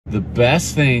the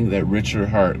best thing that Richard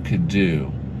Hart could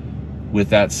do with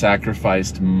that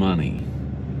sacrificed money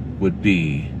would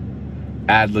be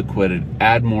add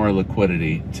more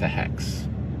liquidity to Hex.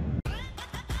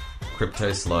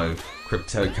 Cryptoslo,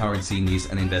 cryptocurrency news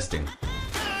and investing.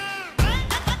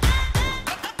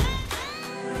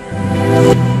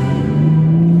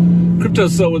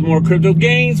 Cryptoslo with more crypto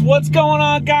gains. What's going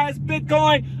on, guys?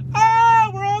 Bitcoin.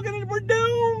 We're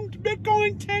doomed.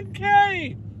 Bitcoin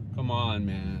 10K. Come on,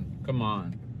 man. Come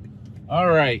on. All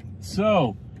right.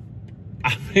 So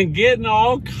I've been getting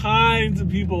all kinds of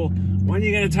people. When are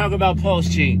you going to talk about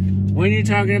PulseChain? When are you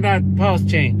talking about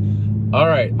PulseChain? All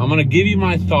right. I'm going to give you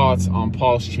my thoughts on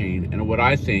PulseChain and what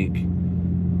I think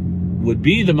would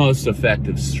be the most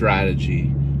effective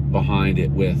strategy behind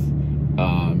it with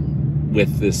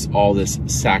all this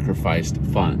sacrificed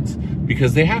funds,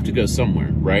 because they have to go somewhere,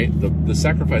 right? The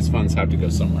sacrificed funds have to go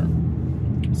somewhere.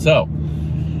 So,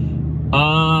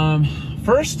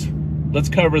 first, let's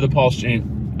cover the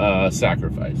PulseChain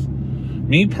sacrifice.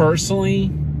 Me personally,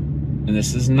 and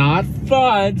this is not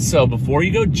FUD, so before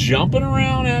you go jumping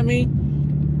around at me,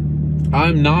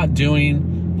 I'm not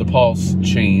doing the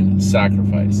PulseChain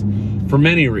sacrifice for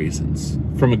many reasons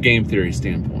from a game theory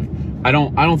standpoint. I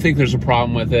don't think there's a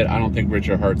problem with it. I don't think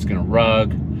Richard Hart's gonna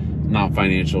rug, not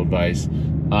financial advice.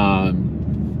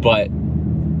 But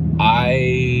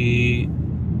I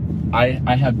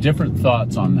have different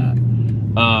thoughts on that.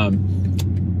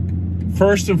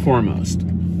 First and foremost,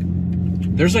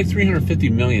 there's like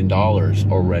 $350 million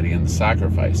already in the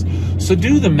sacrifice. So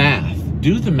do the math,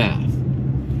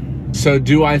 So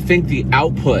do I think the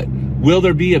output, will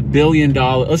there be $1 billion?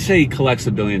 Let's say he collects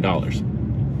 $1 billion.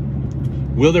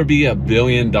 Will there be $1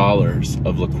 billion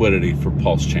of liquidity for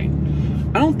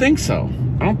PulseChain? I don't think so.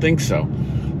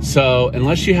 So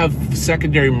unless you have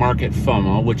secondary market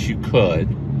FOMO, which you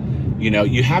could,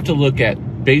 you have to look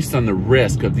at, based on the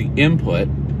risk of the input,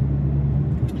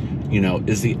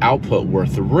 is the output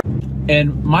worth the risk?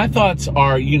 And my thoughts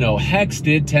are, Hex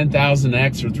did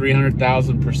 10,000x or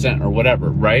 300,000% or whatever,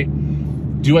 right?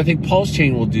 Do I think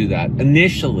PulseChain will do that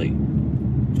initially?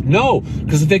 No,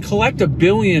 because if they collect $1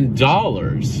 billion,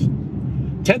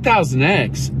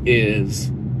 10,000x is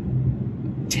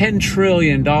 $10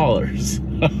 trillion.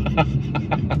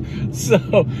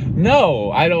 So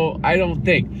no, I don't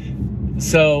think.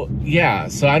 So yeah,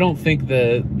 so I don't think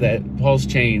that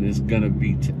PulseChain is gonna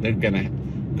be. They're gonna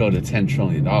go to $10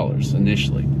 trillion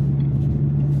initially.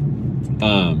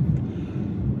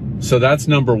 So that's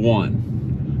number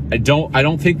one. I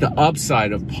don't think the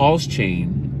upside of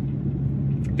PulseChain,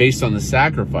 based on the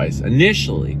sacrifice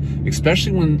initially,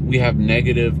 especially when we have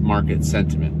negative market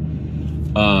sentiment,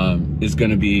 is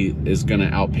going to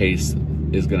outpace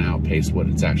what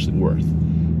it's actually worth.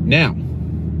 Now,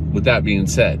 with that being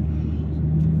said,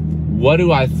 what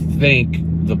do I think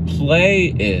the play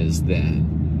is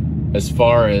then as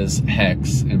far as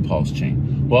Hex and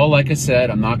PulseChain? Well, like I said,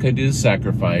 I'm not going to do the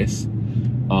sacrifice.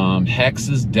 Hex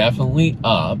is definitely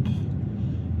up,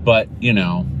 but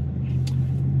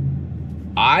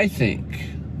I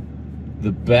think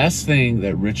the best thing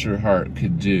that Richard Hart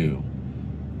could do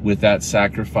with that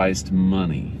sacrificed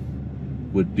money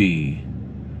would be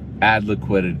add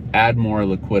more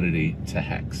liquidity to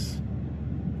Hex.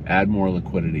 Add more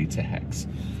liquidity to Hex.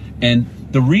 And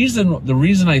the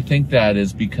reason I think that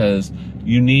is because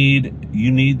you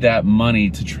need that money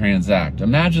to transact.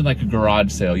 Imagine like a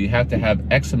garage sale. You have to have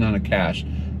X amount of cash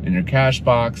in your cash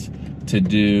box to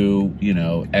do,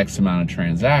 X amount of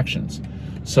transactions.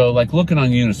 So like looking on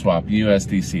Uniswap,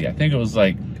 USDC, I think it was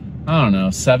like, I don't know,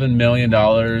 $7 million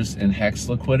in Hex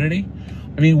liquidity.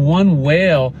 I mean, one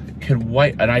whale could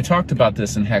wipe, and I talked about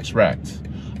this in Hex Rect.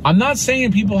 I'm not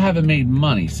saying people haven't made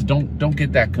money, so don't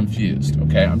get that confused,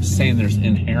 okay? I'm just saying there's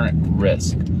inherent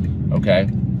risk, okay?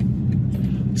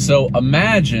 So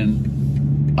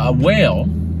imagine a whale,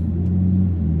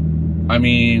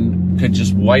 could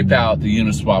just wipe out the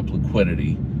Uniswap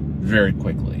liquidity very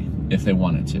quickly if they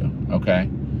wanted to, okay?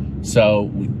 So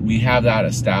we have that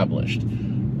established.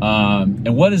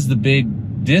 And what is the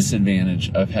big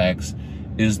disadvantage of Hex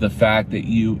is the fact that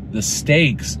the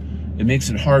stakes, it makes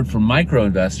it hard for micro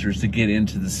investors to get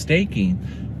into the staking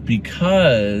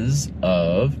because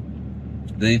of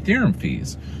the Ethereum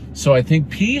fees. So I think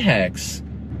PHEX,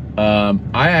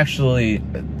 I actually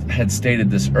had stated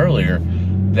this earlier,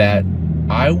 that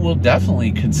I will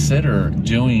definitely consider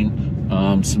doing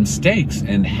some stakes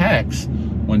in Hex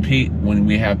when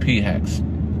we have PHEX,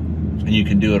 and you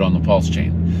can do it on the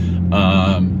PulseChain.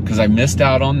 Because I missed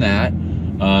out on that.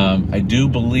 I do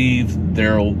believe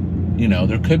there'll You know,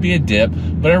 there could be a dip,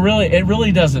 but it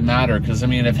really doesn't matter, because I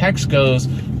mean, if Hex goes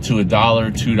to $1,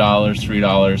 $2,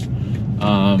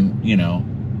 $3, you know,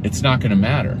 it's not going to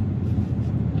matter.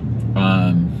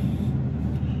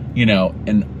 You know,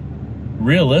 and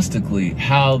realistically,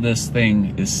 how this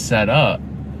thing is set up,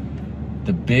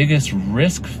 the biggest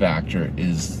risk factor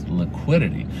is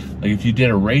liquidity. Like if you did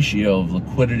a ratio of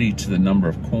liquidity to the number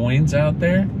of coins out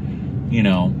there, you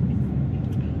know,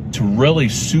 to really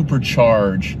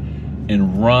supercharge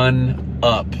and run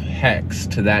up Hex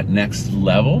to that next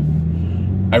level,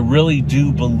 I really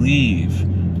do believe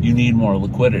you need more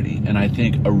liquidity. And I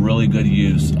think a really good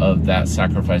use of that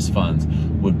sacrifice funds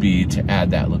would be to add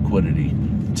that liquidity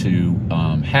to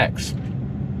Hex.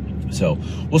 So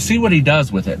we'll see what he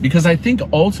does with it, because I think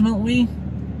ultimately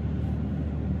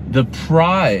the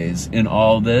prize in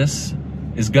all this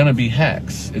is going to be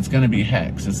Hex. It's going to be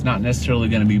Hex. It's not necessarily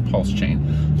going to be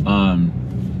PulseChain.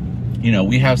 You know,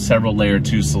 we have several layer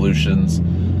 2 solutions,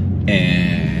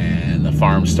 and the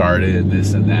farm started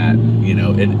this and that. You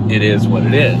know, it is what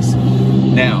it is.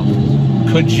 Now,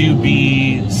 could you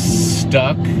be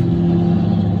stuck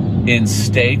in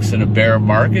stakes in a bear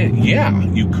market? Yeah,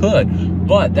 you could,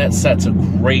 but that sets a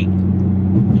great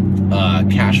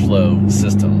cash flow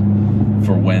system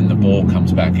for when the bull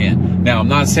comes back in. Now, I'm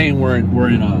not saying we're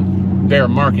in a bear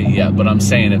market yet, but I'm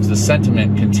saying if the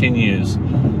sentiment continues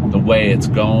the way it's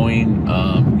going,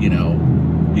 you know,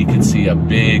 we could see a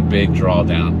big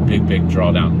drawdown, big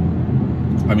drawdown.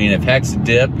 I mean, if Hex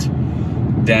dipped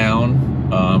down,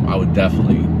 I would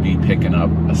definitely be picking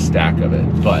up a stack of it.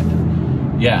 But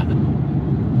yeah,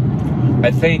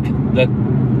 I think that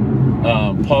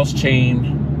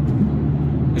PulseChain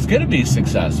is going to be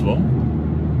successful.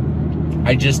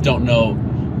 I just don't know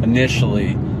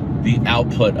initially the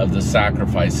output of the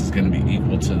sacrifice is going to be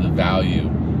equal to the value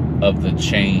of the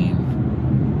chain,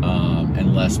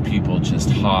 unless people just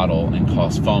hodl and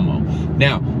cause FOMO.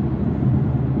 Now,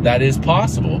 that is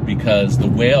possible, because the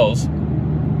whales,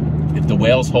 if the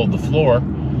whales hold the floor,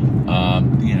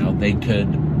 you know, they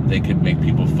could make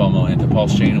people FOMO into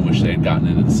PulseChain and wish they had gotten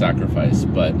into the sacrifice.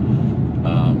 But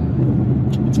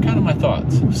it's kind of my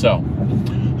thoughts. So,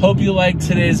 hope you liked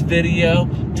today's video.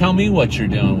 Tell me what you're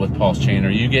doing with PulseChain.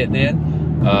 Are you getting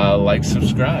in? Like,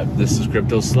 subscribe. This is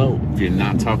Cryptoslo. If you're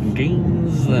not talking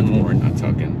games, then we're not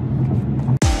talking.